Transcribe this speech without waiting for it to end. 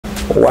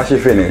Watch it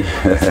finish.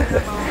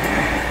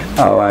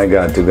 Oh my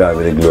God, to God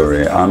be the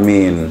glory. I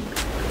mean,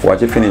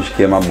 Watch It Finish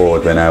came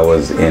about when I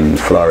was in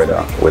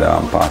Florida with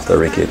Pastor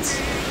Ricketts.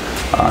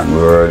 And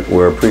we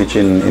were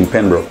preaching in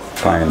Pembroke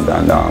Pines,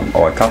 and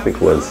our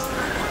topic was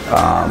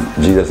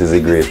Jesus is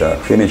the greater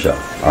finisher,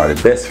 or the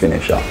best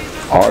finisher,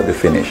 or the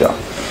finisher.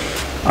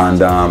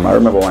 And I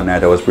remember one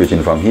night I was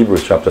preaching from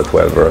Hebrews chapter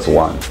 12 verse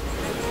 1.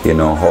 You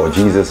know, how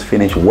Jesus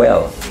finished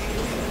well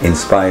in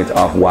spite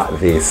of what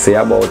they say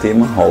about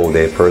him, how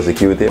they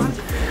persecute him,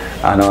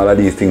 and all of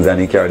these things,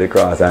 and he carried the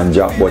cross and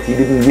dropped, but he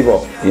didn't give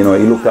up. You know,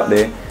 he looked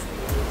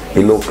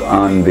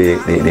on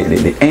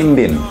the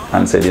ending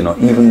and said, you know,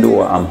 even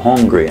though I'm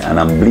hungry and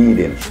I'm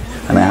bleeding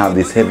and I have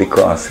this heavy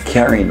cross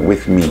carrying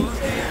with me,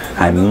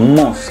 I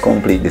must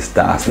complete this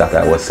task that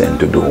I was sent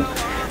to do.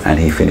 And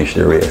he finished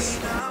the race.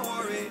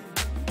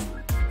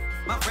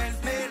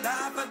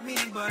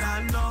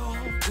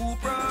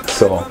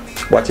 So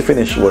Watch It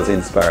Finish was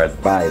inspired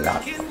by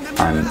that,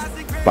 and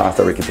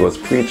Pastor Ricketts was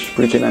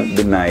preaching at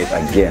the night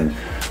again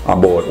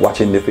about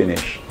watching the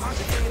finish,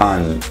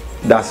 and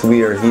that's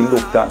where he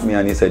looked at me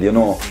and he said, you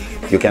know,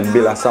 you can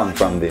build a song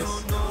from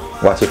this.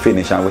 Watch it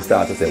finish. And we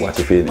started to say, watch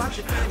it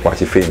finish,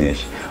 watch it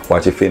finish,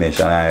 watch it finish.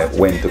 And I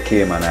went to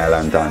Cayman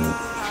Island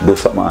and do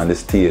something on the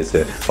stage,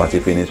 say, watch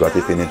it finish, watch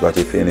it finish, watch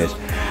it finish.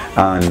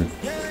 And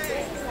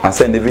I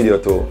sent the video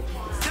to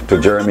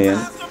Jermaine,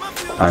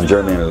 and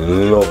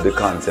Jermaine loved the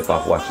concept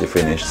of watch the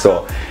finish.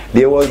 So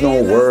there was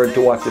no word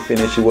to watch the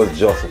finish, it was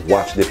just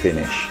watch the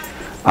finish.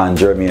 And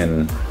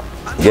Jermaine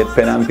get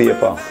pen and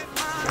paper,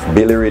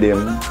 Billy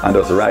rhythm, and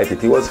just write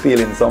it. He was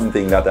feeling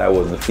something that I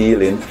wasn't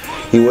feeling.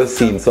 He was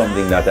seeing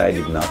something that I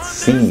did not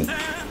see.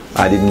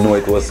 I didn't know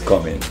it was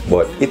coming,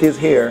 but it is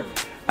here,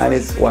 and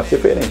it's Watch It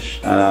Finish.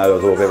 And I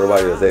just hope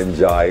everybody just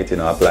enjoy it, you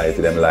know, apply it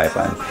to them life,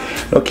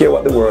 and don't care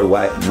what the world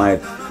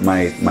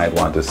might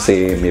want to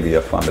say, maybe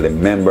a family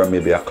member,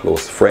 maybe a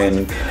close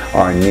friend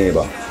or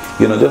neighbor.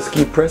 You know, just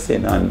keep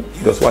pressing and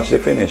just watch the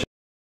finish.